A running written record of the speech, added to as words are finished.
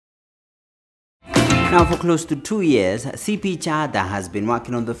Now, for close to 2 years, CP Chada has been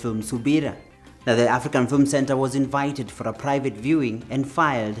working on the film Subira. Now, the African Film Center was invited for a private viewing and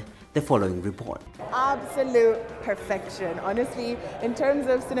filed the following report. Absolute perfection. Honestly, in terms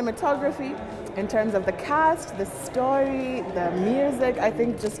of cinematography, in terms of the cast, the story, the music, I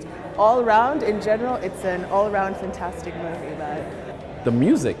think just all round, in general, it's an all-round fantastic movie. The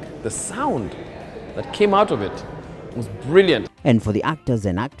music, the sound that came out of it was brilliant. And for the actors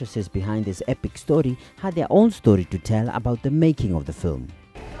and actresses behind this epic story had their own story to tell about the making of the film.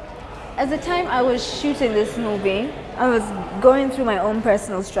 At the time I was shooting this movie, I was going through my own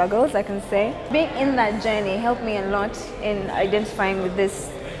personal struggles, I can say. Being in that journey helped me a lot in identifying with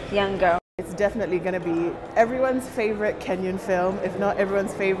this young girl. It's definitely going to be everyone's favorite Kenyan film, if not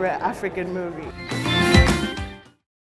everyone's favorite African movie.